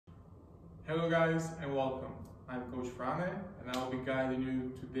Hello guys and welcome. I'm Coach Frane and I will be guiding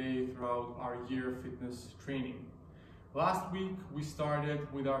you today throughout our year of fitness training. Last week we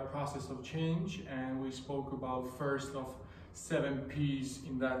started with our process of change and we spoke about first of 7 P's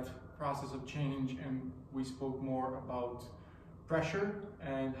in that process of change, and we spoke more about pressure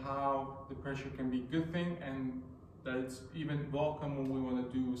and how the pressure can be a good thing and that it's even welcome when we want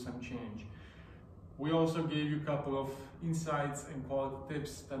to do some change. We also gave you a couple of insights and quality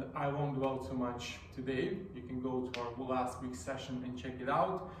tips that I won't dwell too much today. You can go to our last week's session and check it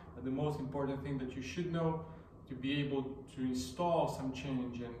out. But the most important thing that you should know to be able to install some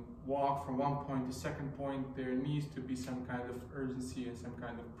change and walk from one point to second point, there needs to be some kind of urgency and some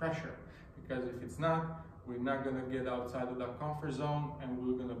kind of pressure. Because if it's not, we're not going to get outside of that comfort zone and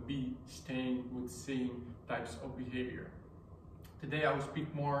we're going to be staying with same types of behavior. Today I will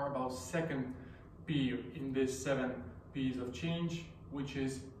speak more about second P in this 7 P's of change, which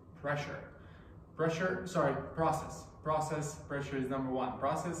is pressure. Process. Pressure is number 1.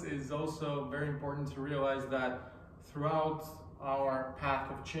 Process is also very important to realize that throughout our path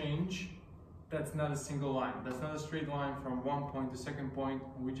of change, that's not a single line. That's not a straight line from one point to second point.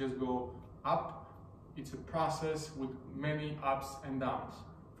 We just go up. It's a process with many ups and downs.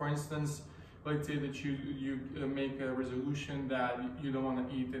 For instance, let's say that you make a resolution that you don't want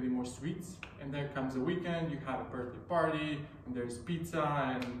to eat any more sweets, and then comes a weekend, you have a birthday party, and there's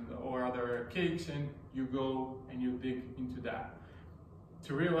pizza or other cakes, and you go and you dig into that.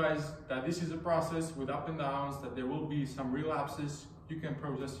 To realize that this is a process with up and downs, that there will be some relapses, you can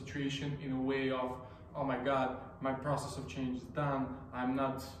approach the situation in a way of, oh my God, my process of change is done, I'm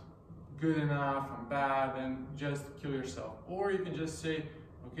not good enough, I'm bad, and just kill yourself. Or you can just say,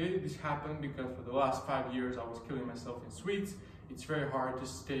 okay, this happened because for the last 5 years I was killing myself in sweets. It's very hard to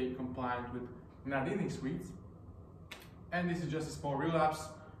stay compliant with not eating sweets. And this is just a small relapse.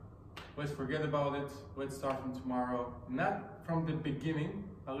 Let's forget about it. Let's start from tomorrow. Not from the beginning,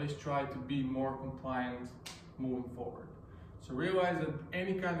 but let's try to be more compliant moving forward. So realize that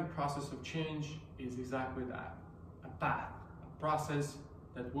any kind of process of change is exactly that. A path, a process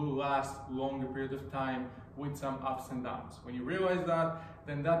that will last a longer period of time with some ups and downs. When you realize that,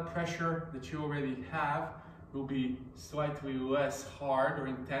 then that pressure that you already have will be slightly less hard or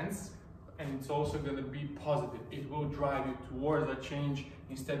intense, and it's also going to be positive. It will drive you towards that change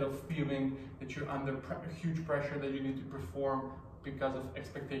instead of feeling that you're under huge pressure that you need to perform because of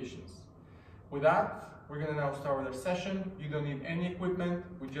expectations. With that, we're going to now start with our session. You don't need any equipment.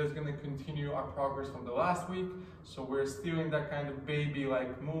 We're just going to continue our progress from the last week. So we're still in that kind of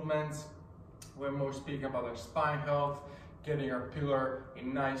baby-like movements. We're more speaking about our spine health, getting our pillar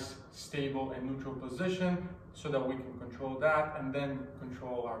in nice, stable, and neutral position so that we can control that and then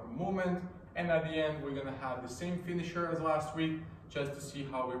control our movement. And at the end, we're going to have the same finisher as last week, just to see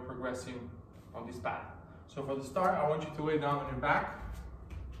how we're progressing on this path. So for the start, I want you to lay down on your back.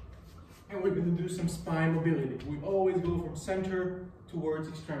 And we're going to do some spine mobility. We always go from center towards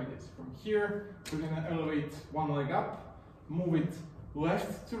extremities. From here, we're going to elevate one leg up, move it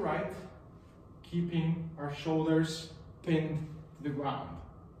left to right, keeping our shoulders pinned to the ground.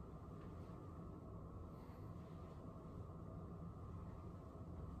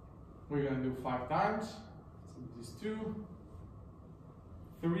 We're going to do 5 times. So this is 2,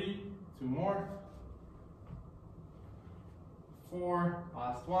 3, 2 more, 4,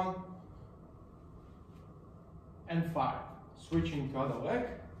 last one, and 5. Switching to other leg.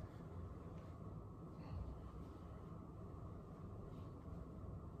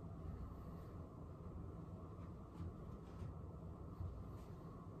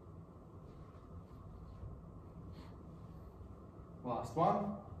 Last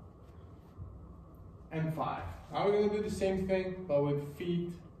one, and 5. Now we're going to do the same thing, but with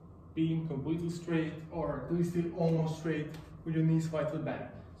feet being completely straight, or at least almost straight, with your knees slightly bent.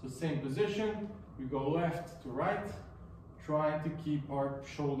 So same position, we go left to right, trying to keep our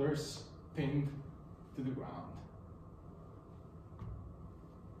shoulders pinned to the ground.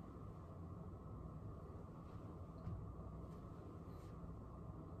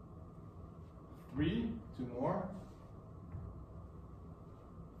 Three, 2 more.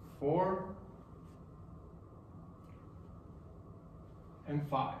 4, and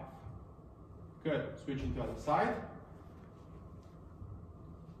 5. Good. Switching to the other side.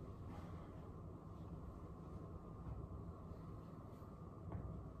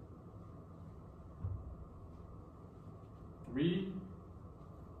 Three,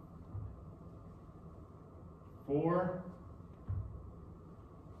 4,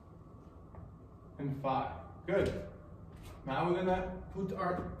 and 5. Good. Now we're gonna put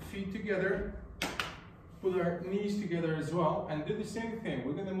our feet together put our knees together as well and do the same thing.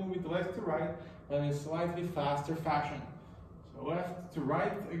 We're gonna move it left to right, but in a slightly faster fashion. So left to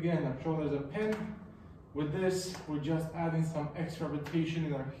right, again, our shoulders are pinned. With this, we're just adding some extra rotation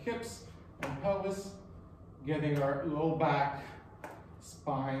in our hips and pelvis, getting our low back,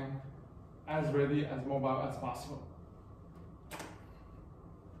 spine as ready, as mobile as possible.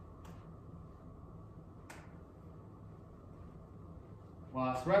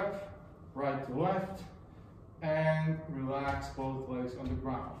 Last rep, right to left, and relax both legs on the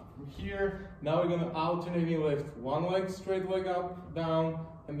ground. From here, now we're gonna alternately lift one leg, straight leg up, down,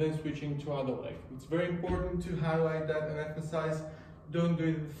 and then switching to other leg. It's very important to highlight that and emphasize, don't do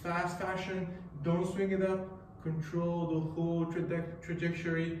it in fast fashion, don't swing it up, control the whole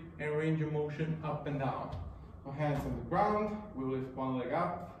trajectory and range of motion up and down. So hands on the ground, we lift one leg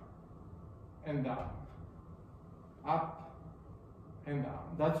up and down, up and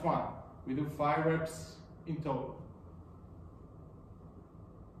down. That's one. We do 5 reps in total.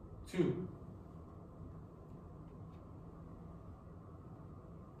 2,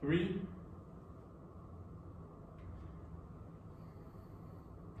 3,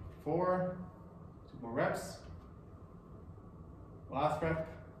 4, 2 more reps. Last rep.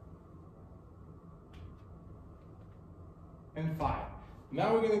 And 5.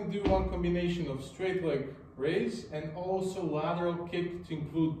 Now we're going to do one combination of straight leg raise and also lateral kick to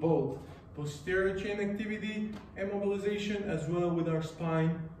include both posterior chain activity and mobilization, as well with our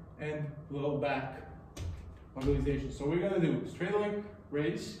spine and low back mobilization. So we're going to do straight leg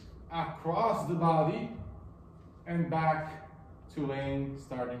raise across the body and back to laying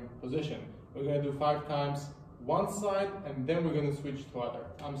starting position. We're going to do 5 times one side, and then we're going to switch to other.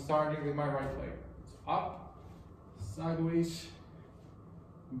 I'm starting with my right leg. It's up, sideways,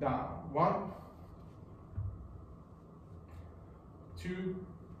 down. 1, 2,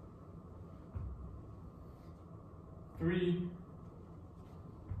 3,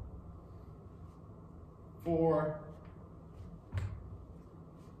 4,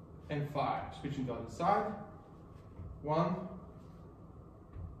 and 5. Switching to the other side. 1,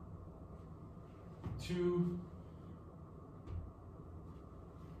 2,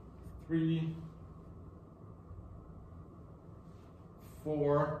 3,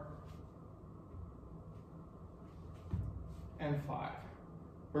 4, and 5.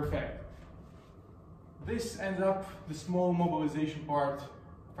 Perfect. This ends up the small mobilization part of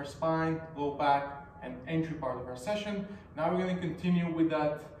our spine, low back, and entry part of our session. Now we're going to continue with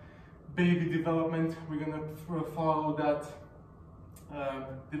that baby development. We're going to follow that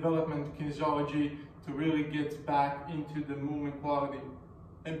development kinesiology to really get back into the movement quality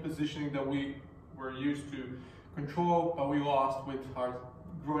and positioning that we were used to control, but we lost with our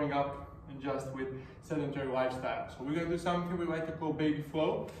growing up and just with sedentary lifestyle. So we're going to do something we like to call baby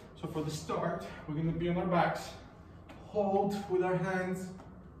flow. So for the start, we're going to be on our backs, hold with our hands,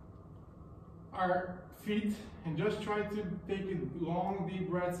 our feet, and just try to take long deep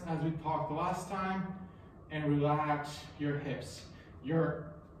breaths as we talked last time, and relax your hips. Your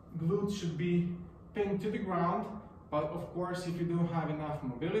glutes should be pinned to the ground, but of course if you don't have enough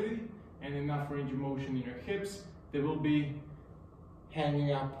mobility and enough range of motion in your hips, they will be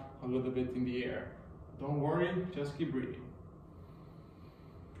hanging up a little bit in the air. Don't worry, just keep breathing.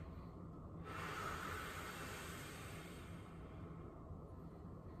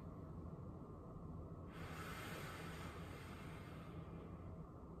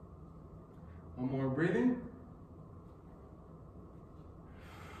 One more breathing.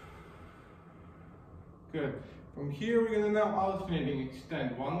 Good. From here, we're going to now alternating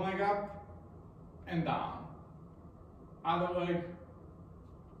extend one leg up and down. Other leg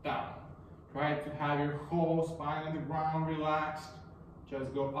down. Try to have your whole spine on the ground relaxed.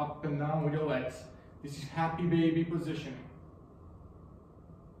 Just go up and down with your legs. This is happy baby positioning.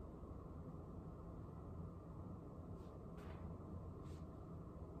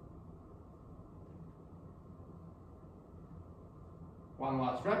 One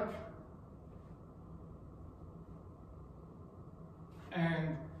last rep.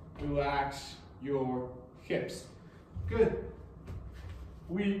 And relax your hips. Good.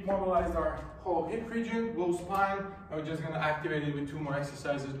 We mobilized our whole hip region, low spine, and we're just going to activate it with 2 more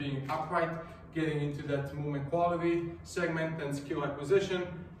exercises, being upright, getting into that movement quality segment and skill acquisition,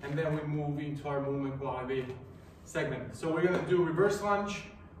 and then we move into our movement quality segment. So we're going to do reverse lunge,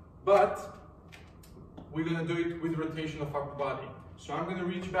 but we're going to do it with rotation of our body. So I'm going to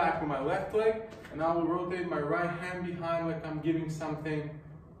reach back with my left leg, and I will rotate my right hand behind like I'm giving something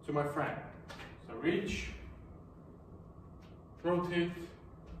to my friend. So reach, rotate,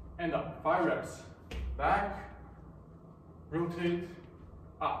 and up. 5 reps. Back, rotate,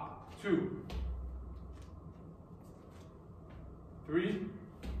 up. 2, 3,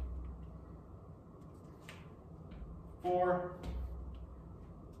 4,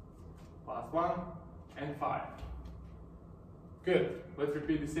 last one, and 5. Good. Let's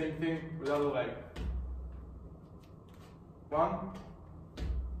repeat the same thing with the other leg. 1,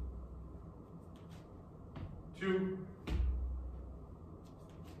 2,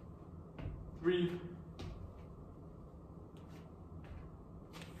 3,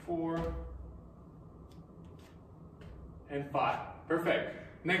 4, and 5.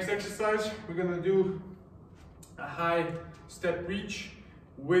 Perfect. Next exercise, we're gonna do a high step reach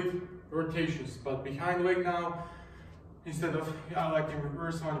with rotations, but behind leg now, instead of like in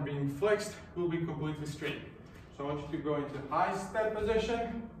reverse lunge being flexed, will be completely straight. So I want you to go into high step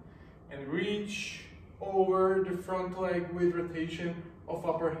position and reach over the front leg with rotation of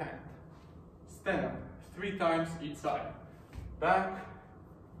upper hand. Stand up 3 times each side. Back,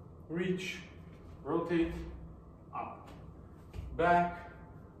 reach, rotate, up. Back,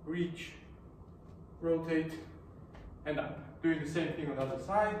 reach, rotate, and up. Doing the same thing on the other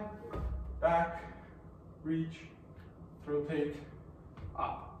side. Back, reach, rotate,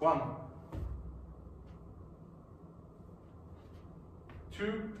 up. 1,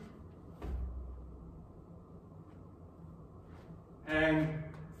 2, and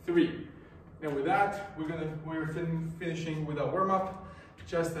 3. And with that, we're finishing with our warm-up.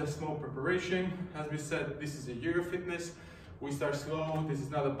 Just a small preparation. As we said, this is a year of fitness. We start slow. This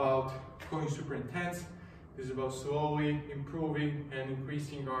is not about going super intense. This is about slowly improving and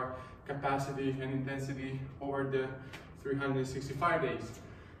increasing our capacity and intensity over the 365 days.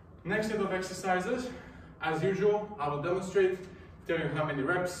 Next set of exercises, as usual, I will demonstrate, tell you how many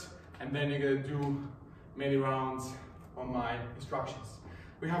reps, and then you're gonna do many rounds on my instructions.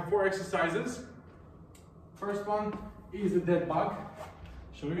 We have 4 exercises. First one is the dead bug.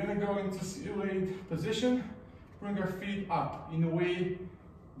 So we're gonna go into simulate position, bring our feet up in a way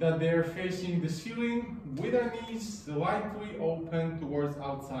that they're facing the ceiling with our knees slightly open towards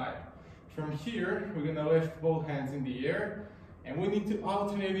outside. From here, we're gonna lift both hands in the air, and we need to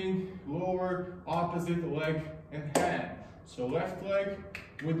alternating lower opposite leg and hand. So left leg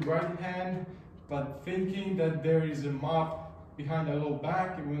with right hand, but thinking that there is a mop behind our low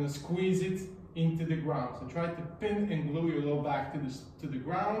back, and we're gonna squeeze it into the ground. So try to pin and glue your low back to the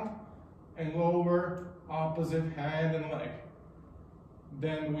ground, and lower opposite hand and leg.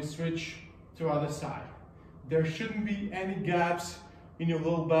 Then we switch to other side. There shouldn't be any gaps in your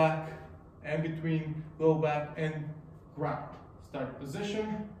low back and between low back and ground. Start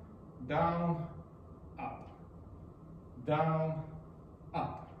position, down, up, down,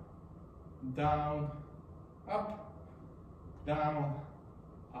 up, down, up, down,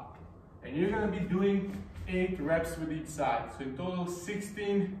 up. And you're gonna be doing 8 reps with each side. So in total,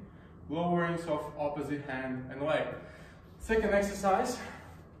 16 lowerings of opposite hand and leg. Second exercise,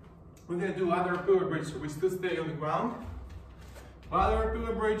 we're gonna do lateral pillar bridge. So we still stay on the ground. Lateral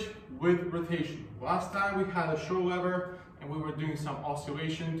pillar bridge with rotation. Last time we had a shoulder lever and we were doing some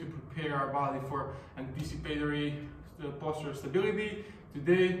oscillation to prepare our body for anticipatory postural stability.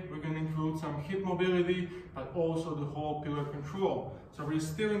 Today we're going to include some hip mobility, but also the whole pillar control. So we're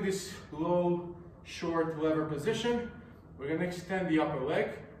still in this low, short lever position. We're going to extend the upper leg,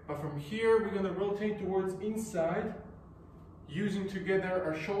 but from here we're going to rotate towards inside, using together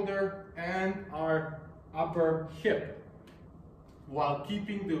our shoulder and our upper hip, while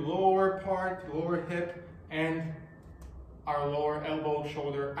keeping the lower part, lower hip, and our lower elbow,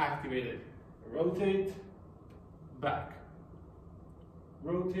 shoulder activated. Rotate, back.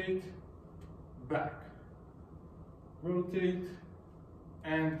 Rotate, back. Rotate,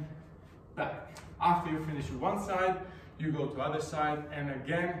 and back. After you finish with one side, you go to other side, and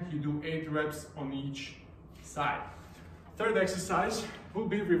again, you do 8 reps on each side. Third exercise will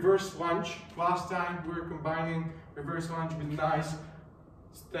be reverse lunge. Last time we were combining reverse lunge with nice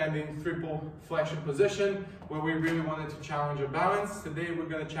standing triple flexion position where we really wanted to challenge our balance. Today we're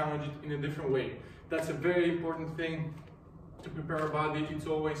going to challenge it in a different way. That's a very important thing to prepare our body. It's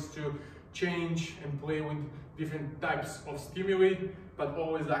always to change and play with different types of stimuli, but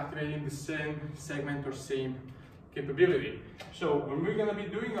always activating the same segment or same capability. So when we're going to be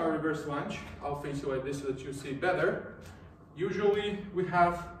doing our reverse lunge, I'll face you like this so that you see better. Usually we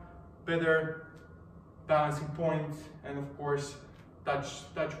have better balancing point and of course touch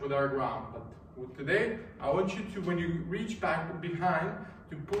with our ground. But with today, I want you to, when you reach back behind,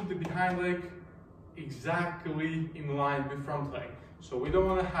 to put the behind leg exactly in line with front leg. So we don't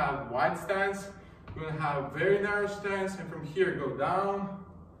want to have wide stance. We're going to have very narrow stance, and from here go down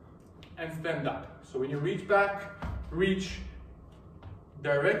and stand up. So when you reach back, reach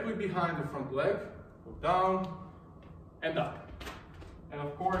directly behind the front leg, go down and up. And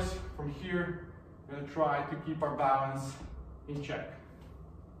of course, from here, we're gonna try to keep our balance in check.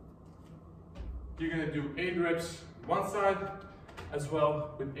 You're gonna do 8 reps one side, as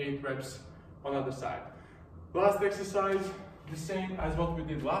well with 8 reps on the other side. Last exercise, the same as what we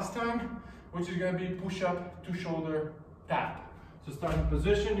did last time, which is gonna be push-up to shoulder tap. So starting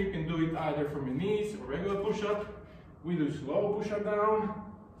position, you can do it either from your knees or regular push-up. We do slow push-up down,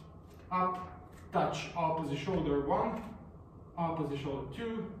 up, touch opposite shoulder 1, opposite shoulder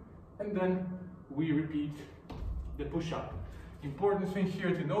 2, and then we repeat the push-up. Important thing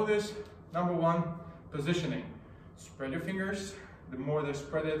here to notice, number 1, positioning. Spread your fingers. The more they're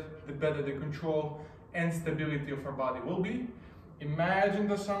spread, the better the control and stability of our body will be. Imagine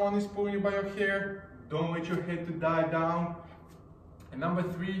that someone is pulling you by your hair. Don't let your head to die down. And number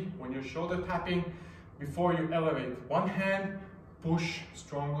 3, when you're shoulder tapping, before you elevate one hand, push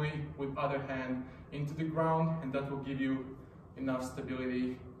strongly with other hand into the ground, and that will give you enough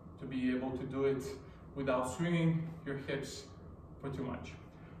stability to be able to do it without swinging your hips for too much.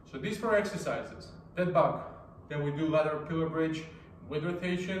 So these 4 exercises, dead bug, then we do lateral pillar bridge with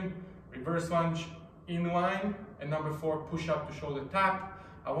rotation, reverse lunge, inline, and number 4, push up to shoulder tap.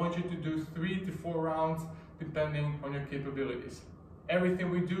 I want you to do 3 to 4 rounds depending on your capabilities. Everything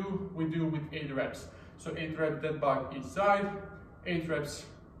we do with 8 reps. So 8 reps dead bug each side, 8 reps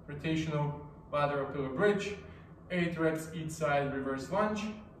rotational lateral pillar bridge, 8 reps each side reverse lunge,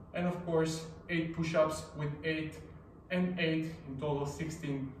 and of course 8 push-ups with 8 and 8, in total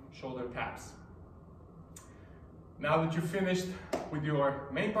 16 shoulder taps. Now that you've finished with your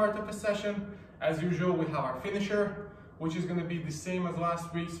main part of the session, as usual we have our finisher, which is going to be the same as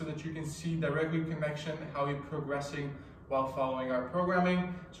last week so that you can see directly connection, how you're progressing while following our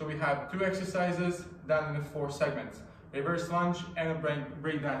programming. So we have 2 exercises done in the 4 segments, reverse lunge and a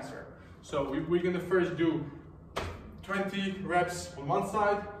break dancer. So we're going to first do 20 reps on one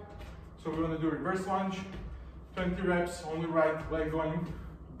side. So we're going to do reverse lunge, 20 reps, only right leg going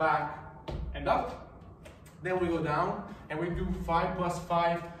back and up. Then we go down and we do 5 plus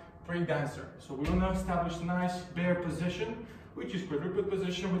 5 break dancer. So we're going to establish a nice bear position, which is quadruped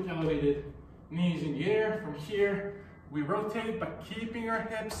position with elevated knees in the air. From here, we rotate by keeping our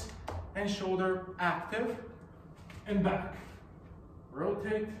hips and shoulder active and back.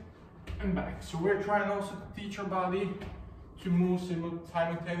 Rotate and back. So we're trying also to teach our body to move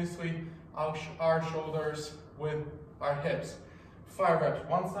simultaneously our shoulders with our hips. 5 reps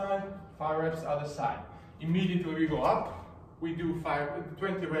one side, 5 reps other side. Immediately we go up, we do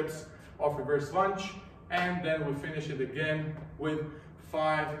 20 reps of reverse lunge, and then we finish it again with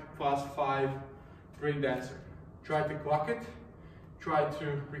 5 plus 5 break dancer. Try to clock it, try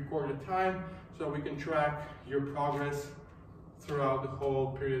to record the time so we can track your progress throughout the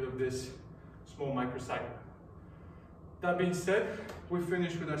whole period of this small microcycle. That being said, we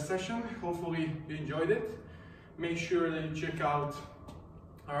finished with our session. Hopefully you enjoyed it. Make sure that you check out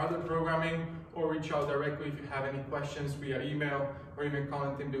our other programming or reach out directly if you have any questions via email or even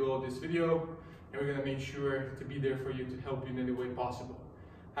commenting below this video. And we're gonna make sure to be there for you to help you in any way possible.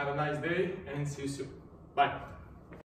 Have a nice day and see you soon. Bye.